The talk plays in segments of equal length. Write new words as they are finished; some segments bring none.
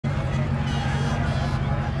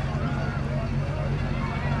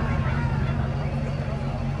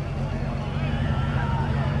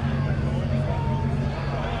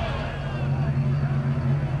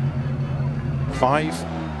5,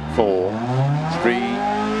 4, 3,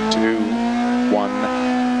 2, 1,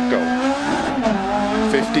 go.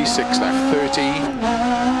 56 left,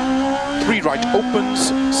 30. 3 right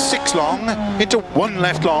opens, 6 long, into 1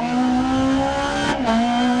 left long.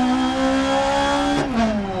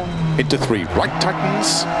 Into 3 right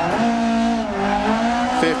tightens.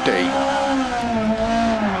 50.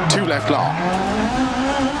 2 left long.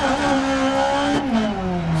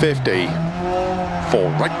 50. 4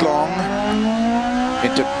 right long.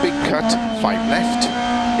 Into big cut, 5 left.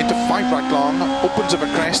 Into 5 right long, opens of a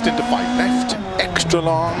crest into 5 left. Extra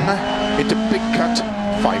long. Into big cut,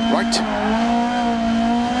 5 right.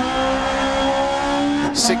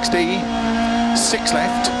 60. 6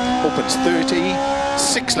 left. Opens 30.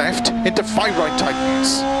 6 left. Into 5 right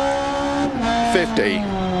tightens. 50.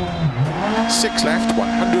 6 left,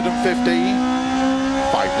 150.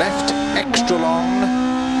 5 left, extra long.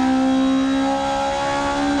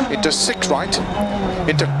 Into 6 right.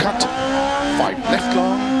 Into cut. 5 left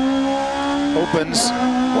long. Opens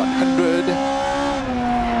 100.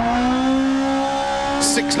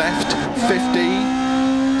 6 left,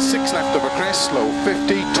 50. 6 left of a crest, slow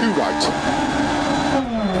 50. 2 right.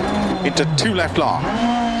 Into 2 left long.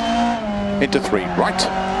 Into 3 right.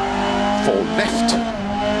 4 left.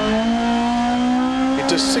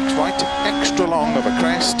 Into 6 right, extra long of a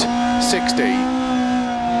crest, 60.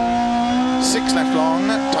 6 left long,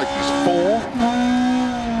 tightens 4.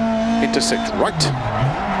 Into 6 right.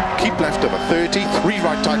 Keep left of a 30, 3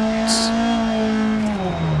 right tightens.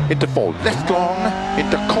 Into 4 left long,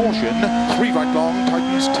 into caution, 3 right long,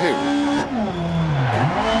 tightens 2.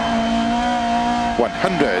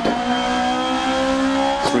 100.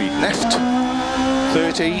 3 left,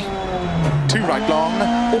 30. 2 right long,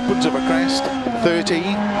 opens of a crest, 30,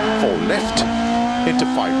 4 left, into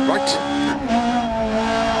 5 right,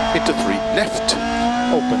 into 3 left,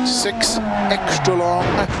 opens 6, extra long,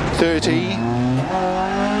 30,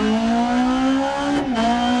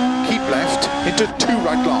 keep left, into 2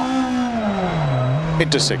 right long,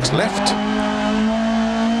 into 6 left,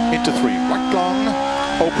 into 3 right long,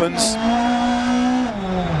 opens,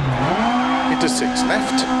 into 6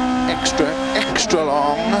 left, extra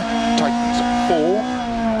long, tightens 4,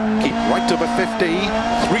 keep right over 50,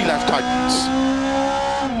 3 left tightens,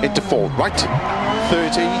 into 4 right,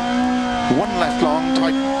 30, 1 left long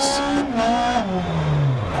tightens,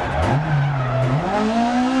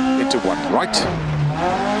 into 1 right,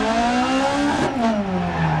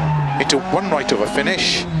 into 1 right over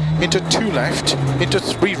finish, into 2 left, into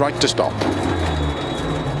 3 right to stop.